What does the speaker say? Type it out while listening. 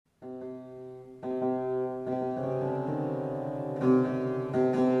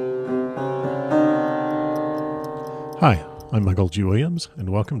Hi, I'm Michael G. Williams,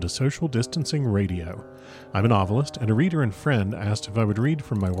 and welcome to Social Distancing Radio. I'm a novelist, and a reader and friend asked if I would read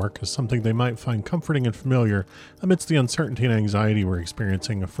from my work as something they might find comforting and familiar amidst the uncertainty and anxiety we're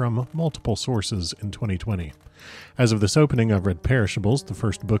experiencing from multiple sources in 2020. As of this opening, I've read Perishables, the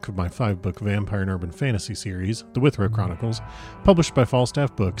first book of my 5-book vampire and urban fantasy series, The Withrow Chronicles, published by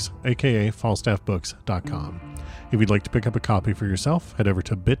Falstaff Books, aka falstaffbooks.com. If you'd like to pick up a copy for yourself, head over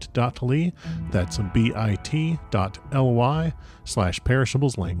to bit.ly, that's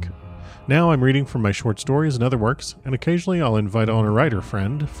bit.ly/perishables link. Now I'm reading from my short stories and other works, and occasionally I'll invite on a writer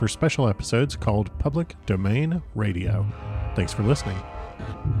friend for special episodes called Public Domain Radio. Thanks for listening.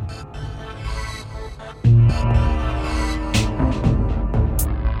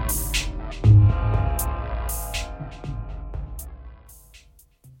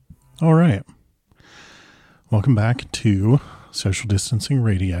 All right. Welcome back to Social Distancing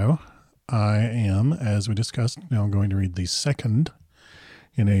Radio. I am, as we discussed, now going to read the second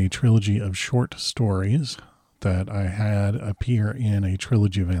in a trilogy of short stories that I had appear in a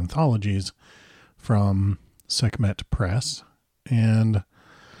trilogy of anthologies from Sekhmet Press. And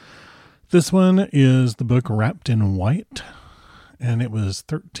this one is the book Wrapped in White, and it was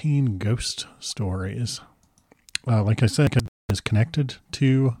 13 ghost stories. Like I said, it is connected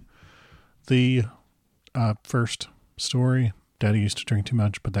to the first story. Daddy used to drink too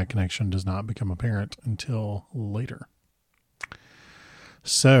much, but that connection does not become apparent until later.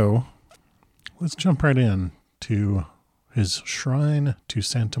 So, let's jump right in to his Shrine to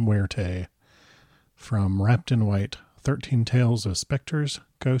Santa Muerte from Wrapped in White, 13 Tales of Specters,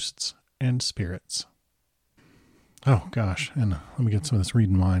 Ghosts, and Spirits. Oh gosh, and let me get some of this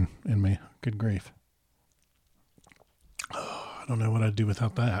reading wine in me. Good grief. Oh, I don't know what I'd do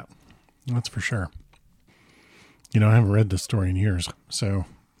without that. That's for sure. You know, I haven't read this story in years, so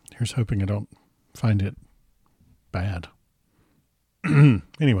here's hoping I don't find it bad.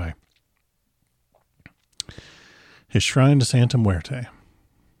 Anyway. His Shrine to Santa Muerte.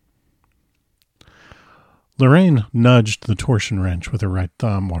 Lorraine nudged the torsion wrench with her right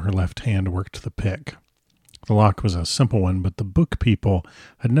thumb while her left hand worked the pick. The lock was a simple one, but the book people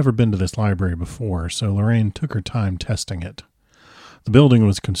had never been to this library before, so Lorraine took her time testing it. The building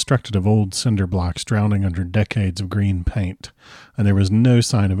was constructed of old cinder blocks drowning under decades of green paint, and there was no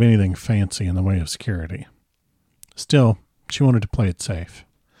sign of anything fancy in the way of security. Still, she wanted to play it safe.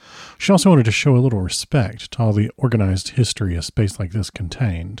 She also wanted to show a little respect to all the organized history a space like this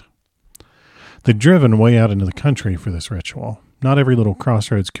contained. They'd driven way out into the country for this ritual. Not every little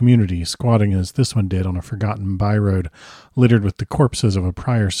crossroads community squatting as this one did on a forgotten byroad littered with the corpses of a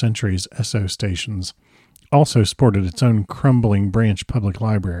prior century's Esso stations also sported its own crumbling branch public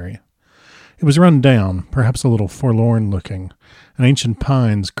library. It was run down, perhaps a little forlorn-looking, and ancient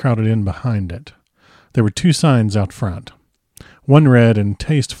pines crowded in behind it. There were 2 signs out front. One read in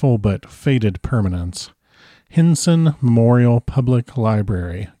tasteful but faded permanence, Hinson Memorial Public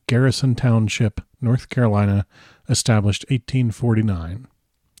Library, Garrison Township, North Carolina, established 1849.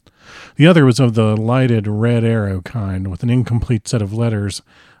 The other was of the lighted red arrow kind, with an incomplete set of letters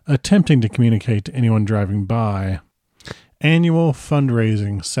attempting to communicate to anyone driving by. Annual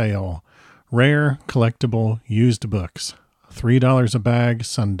fundraising sale. Rare, collectible, used books. $3 a bag,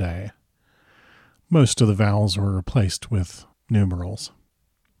 Sunday. Most of the vowels were replaced with numerals.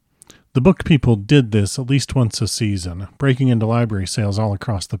 The book people did this at least once a season, breaking into library sales all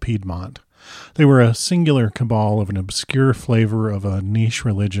across the Piedmont. They were a singular cabal of an obscure flavor of a niche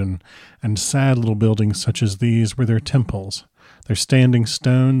religion, and sad little buildings such as these were their temples, their standing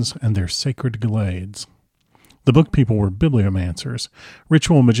stones, and their sacred glades. The book people were bibliomancers,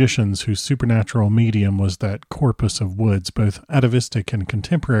 ritual magicians whose supernatural medium was that corpus of woods, both atavistic and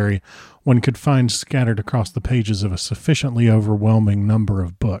contemporary, one could find scattered across the pages of a sufficiently overwhelming number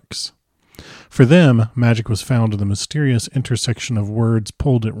of books. For them, magic was found in the mysterious intersection of words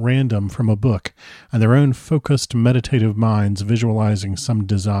pulled at random from a book and their own focused, meditative minds visualizing some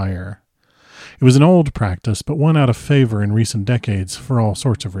desire. It was an old practice, but one out of favor in recent decades for all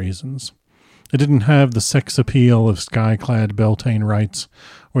sorts of reasons. It didn't have the sex appeal of sky-clad Beltane rites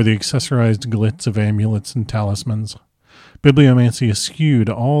or the accessorized glitz of amulets and talismans. Bibliomancy eschewed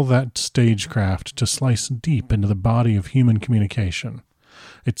all that stagecraft to slice deep into the body of human communication.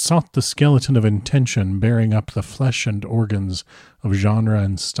 It sought the skeleton of intention bearing up the flesh and organs of genre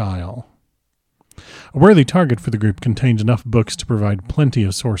and style. A worthy target for the group contained enough books to provide plenty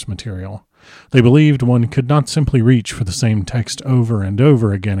of source material. They believed one could not simply reach for the same text over and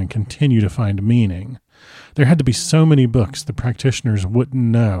over again and continue to find meaning. There had to be so many books the practitioners wouldn't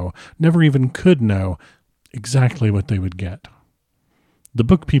know, never even could know, exactly what they would get. The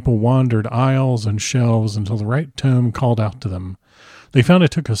book people wandered aisles and shelves until the right tome called out to them. They found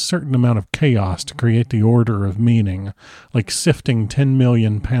it took a certain amount of chaos to create the order of meaning, like sifting 10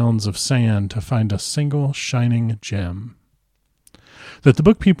 million pounds of sand to find a single shining gem. That the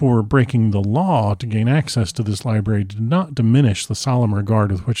book people were breaking the law to gain access to this library did not diminish the solemn regard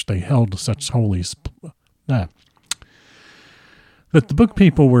with which they held such holy That the book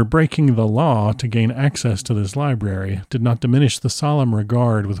people were breaking the law to gain access to this library did not diminish the solemn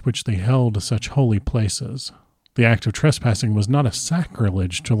regard with which they held such holy places. The act of trespassing was not a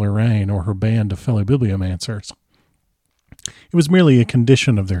sacrilege to Lorraine or her band of fellow bibliomancers. It was merely a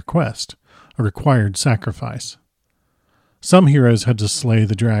condition of their quest, a required sacrifice. Some heroes had to slay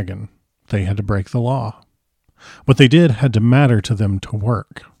the dragon. They had to break the law. What they did had to matter to them to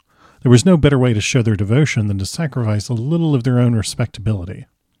work. There was no better way to show their devotion than to sacrifice a little of their own respectability.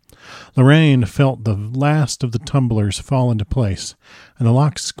 Lorraine felt the last of the tumblers fall into place, and the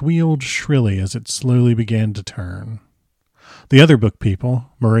lock squealed shrilly as it slowly began to turn. The other book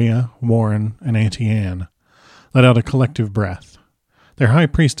people, Maria, Warren, and Auntie Anne, let out a collective breath. Their high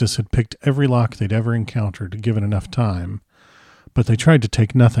priestess had picked every lock they'd ever encountered, given enough time, but they tried to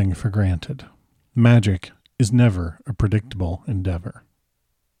take nothing for granted. Magic is never a predictable endeavor.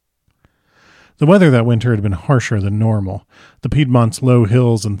 The weather that winter had been harsher than normal. The Piedmont's low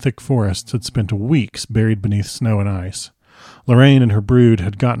hills and thick forests had spent weeks buried beneath snow and ice. Lorraine and her brood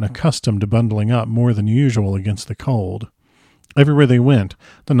had gotten accustomed to bundling up more than usual against the cold. Everywhere they went,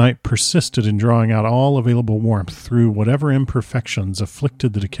 the night persisted in drawing out all available warmth through whatever imperfections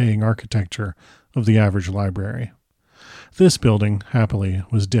afflicted the decaying architecture of the average library. This building, happily,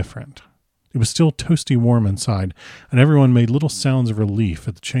 was different. It was still toasty warm inside, and everyone made little sounds of relief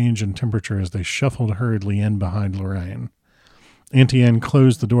at the change in temperature as they shuffled hurriedly in behind Lorraine. Auntie Anne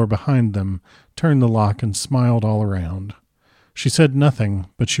closed the door behind them, turned the lock, and smiled all around. She said nothing,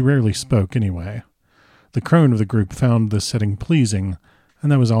 but she rarely spoke anyway. The crone of the group found this setting pleasing,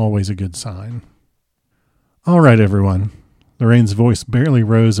 and that was always a good sign. "All right, everyone." Lorraine's voice barely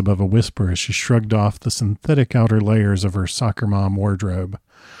rose above a whisper as she shrugged off the synthetic outer layers of her soccer mom wardrobe.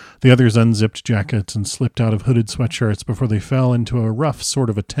 The others unzipped jackets and slipped out of hooded sweatshirts before they fell into a rough sort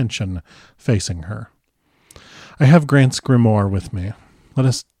of attention facing her. "I have Grant's grimoire with me. Let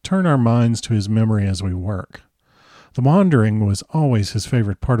us turn our minds to his memory as we work. The wandering was always his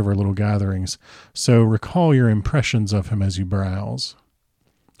favorite part of our little gatherings, so recall your impressions of him as you browse."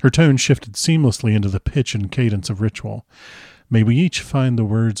 Her tone shifted seamlessly into the pitch and cadence of ritual. "May we each find the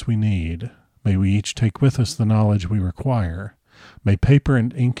words we need. May we each take with us the knowledge we require. May paper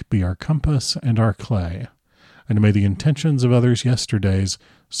and ink be our compass and our clay, and may the intentions of others' yesterdays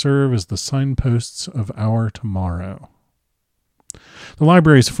serve as the signposts of our tomorrow." The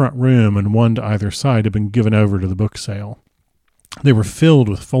library's front room and one to either side had been given over to the book sale. They were filled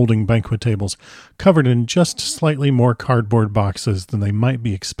with folding banquet tables, covered in just slightly more cardboard boxes than they might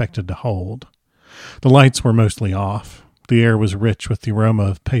be expected to hold. The lights were mostly off. The air was rich with the aroma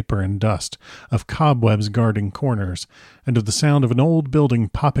of paper and dust, of cobwebs guarding corners, and of the sound of an old building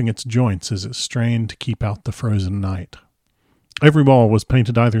popping its joints as it strained to keep out the frozen night. Every wall was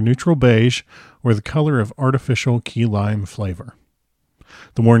painted either neutral beige or the color of artificial key lime flavor.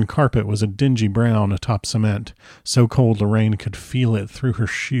 The worn carpet was a dingy brown atop cement, so cold Lorraine could feel it through her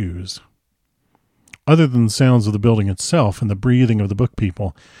shoes. Other than the sounds of the building itself and the breathing of the book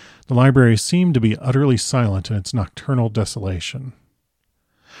people, the library seemed to be utterly silent in its nocturnal desolation.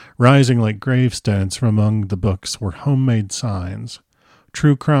 Rising like gravestones from among the books were homemade signs: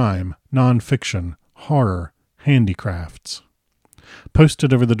 true crime, non-fiction, horror, handicrafts.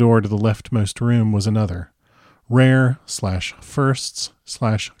 Posted over the door to the leftmost room was another: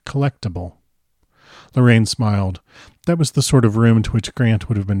 rare/firsts/collectible. Lorraine smiled. That was the sort of room to which Grant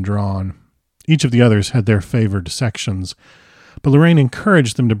would have been drawn. Each of the others had their favored sections, but Lorraine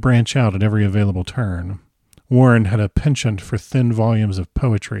encouraged them to branch out at every available turn. Warren had a penchant for thin volumes of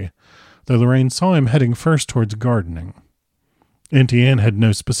poetry, though Lorraine saw him heading first towards gardening. Auntie Anne had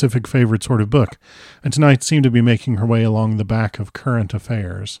no specific favorite sort of book, and tonight seemed to be making her way along the back of current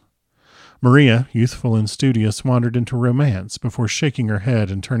affairs. Maria, youthful and studious, wandered into romance before shaking her head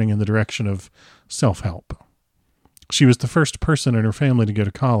and turning in the direction of self-help. She was the first person in her family to go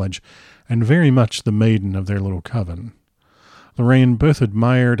to college, and very much the maiden of their little coven. Lorraine both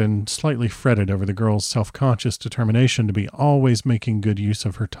admired and slightly fretted over the girl's self-conscious determination to be always making good use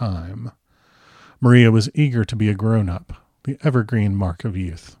of her time. Maria was eager to be a grown-up, the evergreen mark of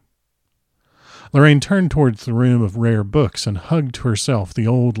youth. Lorraine turned towards the room of rare books and hugged to herself the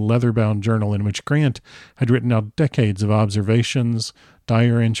old leather-bound journal in which Grant had written out decades of observations,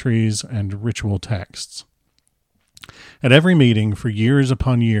 diary entries, and ritual texts. At every meeting, for years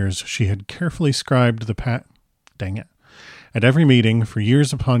upon years, she had carefully scribed the At every meeting, for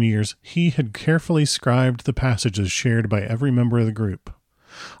years upon years, he had carefully scribed the passages shared by every member of the group.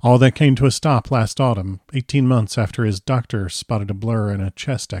 All that came to a stop last autumn, 18 months after his doctor spotted a blur in a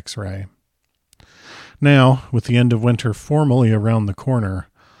chest X-ray. Now, with the end of winter formally around the corner,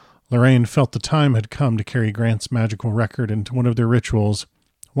 Lorraine felt the time had come to carry Grant's magical record into one of their rituals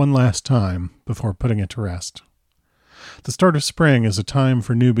one last time before putting it to rest. The start of spring is a time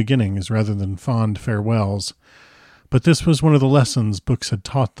for new beginnings rather than fond farewells, but this was one of the lessons books had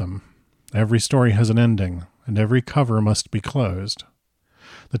taught them. Every story has an ending, and every cover must be closed.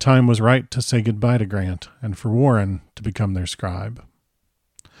 The time was right to say goodbye to Grant, and for Warren to become their scribe.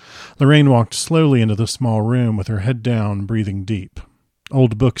 Lorraine walked slowly into the small room with her head down, breathing deep.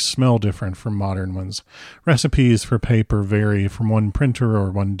 Old books smell different from modern ones. Recipes for paper vary from one printer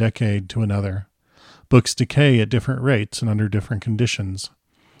or one decade to another. Books decay at different rates and under different conditions.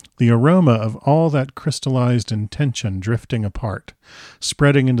 The aroma of all that crystallized intention drifting apart,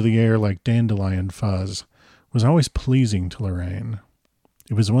 spreading into the air like dandelion fuzz, was always pleasing to Lorraine.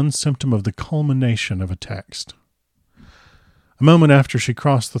 It was one symptom of the culmination of a text. A moment after she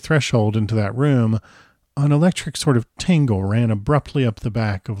crossed the threshold into that room, an electric sort of tingle ran abruptly up the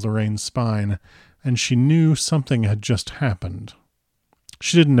back of Lorraine's spine, and she knew something had just happened.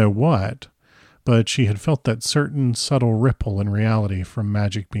 She didn't know what, but she had felt that certain subtle ripple in reality from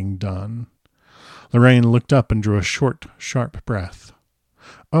magic being done. Lorraine looked up and drew a short, sharp breath.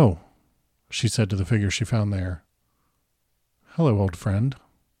 "Oh," she said to the figure she found there. "Hello, old friend."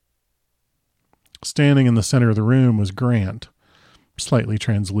 Standing in the center of the room was Grant, slightly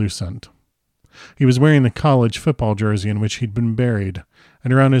translucent. He was wearing the college football jersey in which he'd been buried,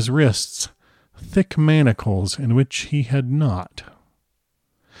 and around his wrists, thick manacles in which he had not.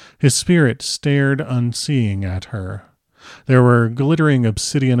 His spirit stared unseeing at her. There were glittering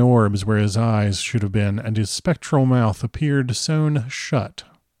obsidian orbs where his eyes should have been, and his spectral mouth appeared sewn shut.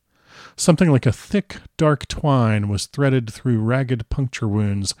 Something like a thick, dark twine was threaded through ragged puncture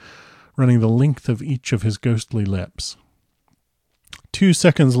wounds, running the length of each of his ghostly lips. 2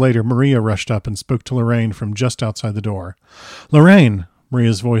 seconds later, Maria rushed up and spoke to Lorraine from just outside the door. "Lorraine!"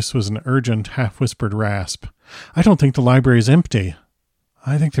 Maria's voice was an urgent, half-whispered rasp. "I don't think the library's empty.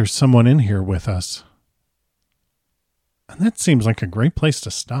 I think there's someone in here with us." And that seems like a great place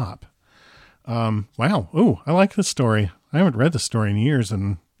to stop. Wow. Oh, I like this story. I haven't read this story in years,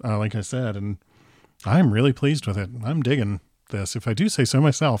 and like I said, and I'm really pleased with it. I'm digging this, if I do say so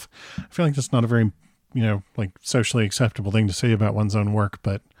myself. I feel like that's not a very, like socially acceptable thing to say about one's own work,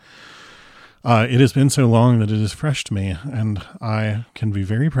 but it has been so long that it is fresh to me, and I can be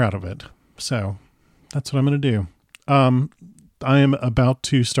very proud of it. So that's what I'm going to do. I am about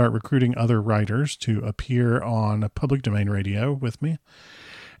to start recruiting other writers to appear on public domain radio with me,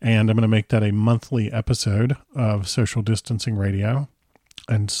 and I'm going to make that a monthly episode of Social Distancing Radio.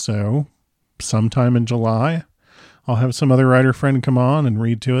 And so sometime in July, I'll have some other writer friend come on and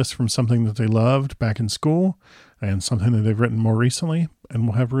read to us from something that they loved back in school and something that they've written more recently, and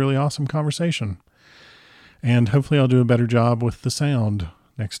we'll have a really awesome conversation. And hopefully I'll do a better job with the sound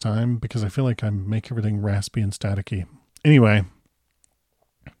next time, because I feel like I make everything raspy and staticky. Anyway,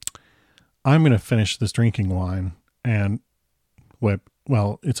 I'm going to finish this drinking wine and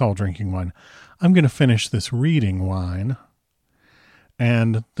it's all drinking wine. I'm going to finish this reading wine,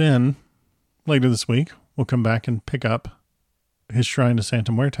 and then later this week, we'll come back and pick up His Shrine to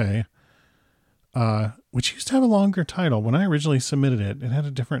Santa Muerte, which used to have a longer title. When I originally submitted it, it had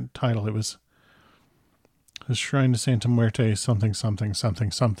a different title. It was His Shrine to Santa Muerte something, something,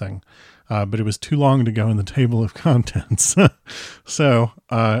 something, something. But it was too long to go in the table of contents. So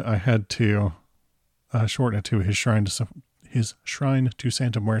I had to shorten it to His Shrine to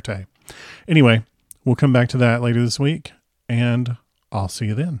Santa Muerte. Anyway, we'll come back to that later this week, and I'll see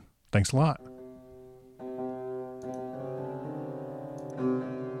you then. Thanks a lot.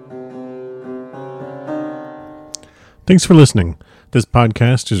 Thanks for listening. This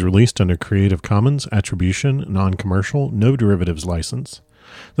podcast is released under Creative Commons Attribution, Non-Commercial, No Derivatives license.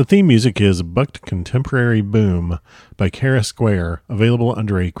 The theme music is Bucked Contemporary Boom by Kara Square, available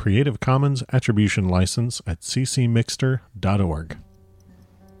under a Creative Commons Attribution license at ccmixter.org.